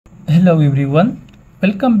Hello everyone,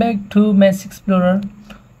 welcome back to Maths Explorer.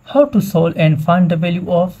 How to solve and find the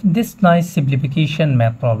value of this nice simplification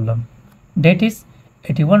math problem, that is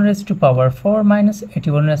 81 raised to power 4 minus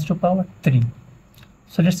 81 raised to power 3.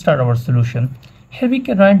 So let's start our solution. Here we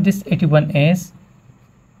can write this 81 as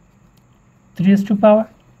 3 raised to power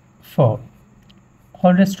 4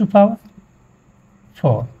 whole raised to power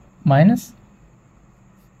 4 minus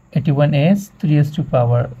 81 as 3 raised to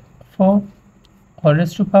power 4 whole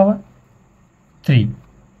raised to power 3.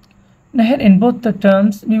 Now here in both the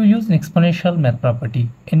terms we will use an exponential math property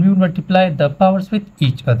and we will multiply the powers with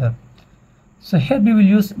each other. So here we will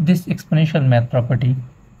use this exponential math property.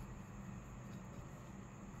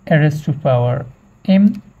 A raised to power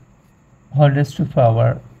m whole raised to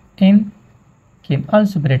power n can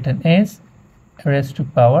also be written as a raised to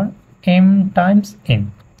power m times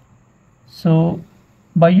n. So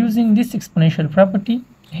by using this exponential property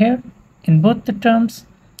here in both the terms,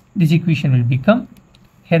 this equation will become,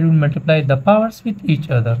 here we will multiply the powers with each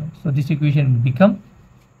other. So this equation will become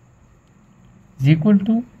is equal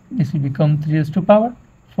to, this will become 3 raised to power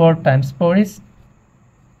 4 times 4 is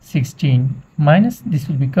 16 minus this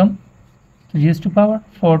will become 3 raised to power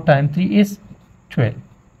 4 times 3 is 12.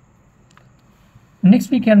 Next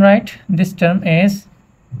we can write this term as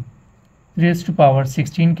 3 raised to power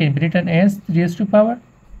 16 can be written as 3 raised to power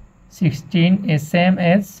 16 is same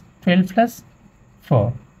as 12 plus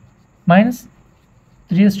 4 minus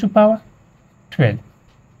 3 raised to power 12.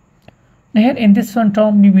 Now here in this one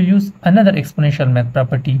term we will use another exponential math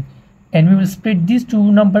property and we will split these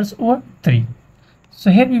two numbers over 3. So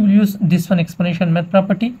here we will use this one exponential math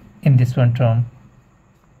property in this one term.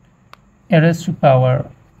 A raised to power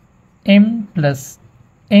m plus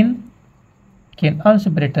n can also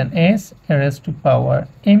be written as a raised to power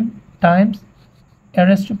m times a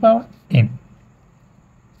raised to power n.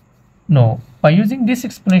 Now, by using this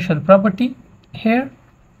exponential property here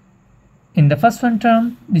in the first one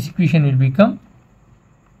term, this equation will become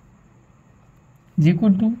is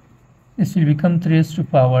equal to, this will become 3 raised to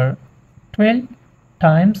power 12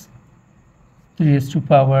 times 3 raised to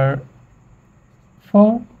power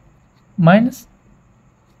 4 minus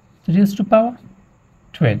 3 raised to power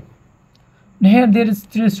 12. Now here there is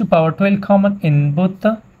 3 raised to power 12 common in both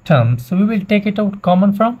the terms, so we will take it out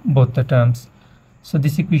common from both the terms. So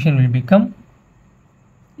this equation will become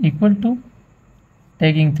equal to,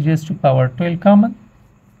 taking 3 raised to power 12 common,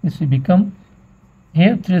 this will become,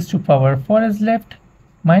 here 3 raised to power 4 is left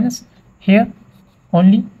minus here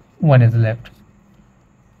only 1 is left.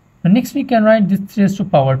 Now next we can write this 3 raised to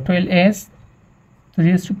power 12 as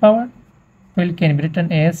 3 raised to power 12 can be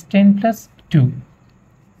written as 10 plus 2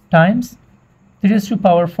 times 3 raised to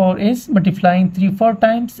power 4 is multiplying 3 4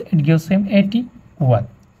 times, it gives him 81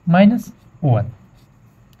 minus 1.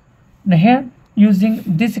 Now here using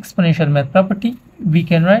this exponential math property we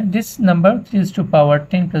can write this number 3 raised to power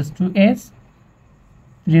 10 plus 2 as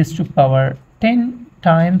 3 raised to power 10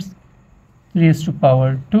 times 3 raised to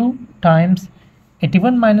power 2 times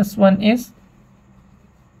 81 minus 1 is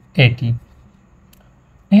 80.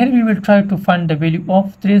 Here we will try to find the value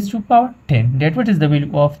of 3 raised to power 10. That what is the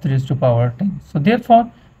value of 3 raised to power 10? So therefore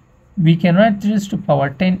we can write 3 raised to power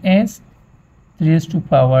 10 as 3 raised to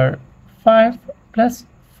power 5 plus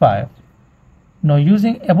 5. Now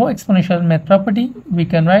using above exponential math property we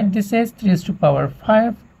can write this as 3 raised to power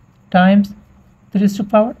 5 times 3 raised to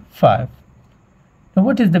power 5. Now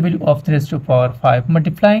what is the value of 3 raised to power 5?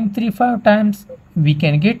 Multiplying 3 5 times we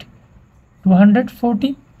can get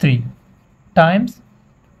 243 times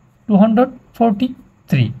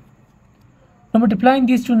 243. Now multiplying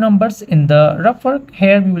these two numbers in the rough work,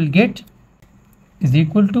 here we will get is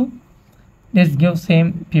equal to, this gives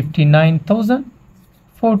him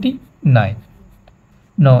 59,049.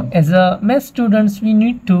 Now as a math students we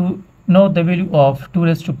need to know the value of 2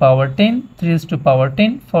 raised to power 10, 3 raised to power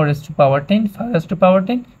 10, 4 raised to power 10, 5 raised to power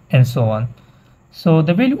 10 and so on. So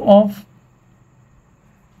the value of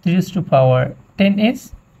 3 raised to power 10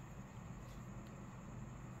 is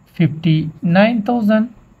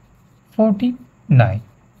 59,049.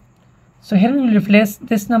 So here we will replace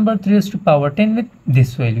this number 3 raised to power 10 with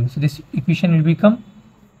this value. So this equation will become,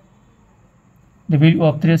 the value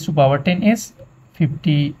of 3 raised to power 10 is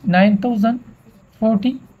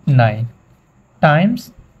 59,049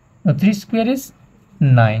 times, now 3 square is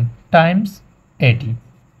 9 times 80.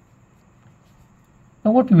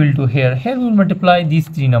 Now what we will do here, we will multiply these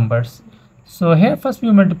three numbers. So here first we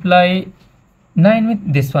will multiply 9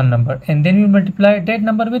 with this one number and then we will multiply that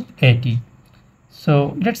number with 80.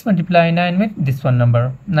 So let's multiply 9 with this one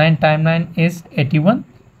number. 9 times 9 is 81.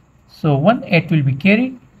 So 1 8 will be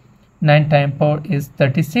carried. 9 times 4 is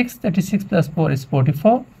 36. 36 plus 4 is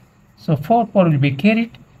 44. So 4 will be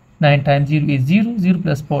carried. 9 times 0 is 0. 0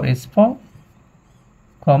 plus 4 is 4,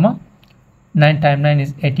 comma. 9 times 9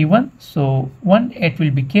 is 81. So 8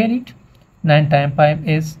 will be carried. 9 times 5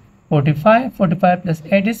 is 45. 45 plus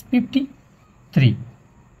 8 is 53.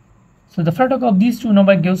 So the product of these two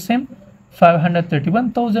numbers gives him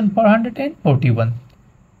 531,441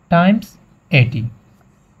 times 80.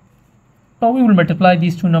 Now we will multiply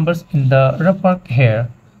these two numbers in the rough work here.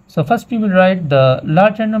 So first we will write the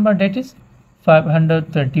larger number, that is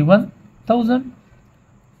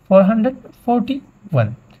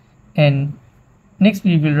 531,441, and next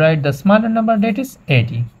we will write the smaller number, that is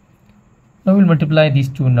 80. Now we will multiply these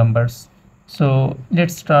two numbers. So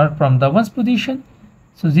let's start from the ones position.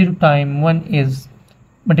 So 0 times 1 is,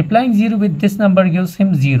 multiplying 0 with this number gives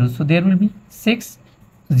him 0. So there will be 6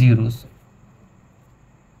 zeros.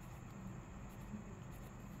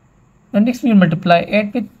 And next we will multiply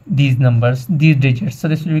 8 with these numbers, these digits. So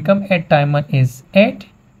this will become 8 times 1 is 8.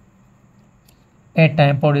 8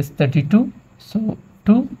 times 4 is 32. So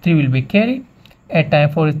 3 will be carried. 8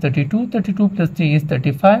 times 4 is 32. 32 plus 3 is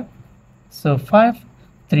 35. So 5.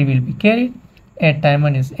 3 will be carried. 8 times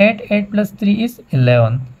 1 is 8. 8 plus 3 is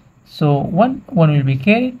 11. So 1 will be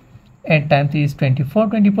carried. 8 times 3 is 24.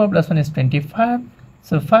 24 plus 1 is 25.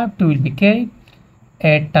 So 5. 2 will be carried.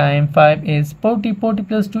 8 times 5 is 40. 40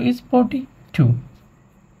 plus 2 is 42.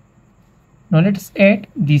 Now let us add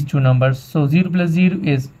these two numbers. So 0 plus 0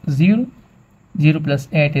 is 0. 0 plus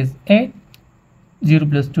 8 is 8. 0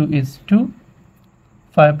 plus 2 is 2.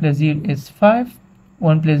 5 plus 0 is 5.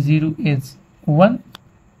 1 plus 0 is 1.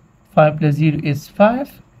 5 plus 0 is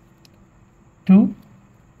 5. 2,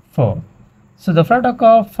 4. So the product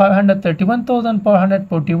of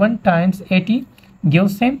 531,441 times 80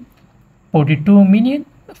 gives him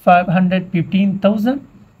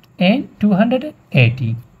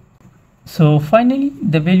 42,515,280. So finally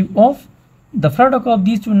the value of the product of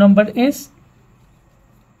these two numbers is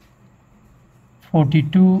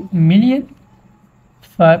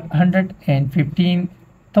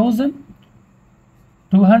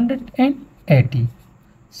 42,515,280.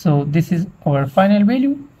 So this is our final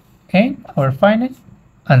value and our final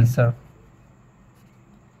answer.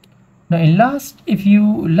 Now in last, if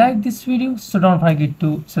you like this video, so don't forget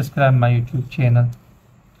to subscribe my YouTube channel.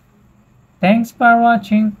 Thanks for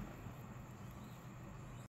watching.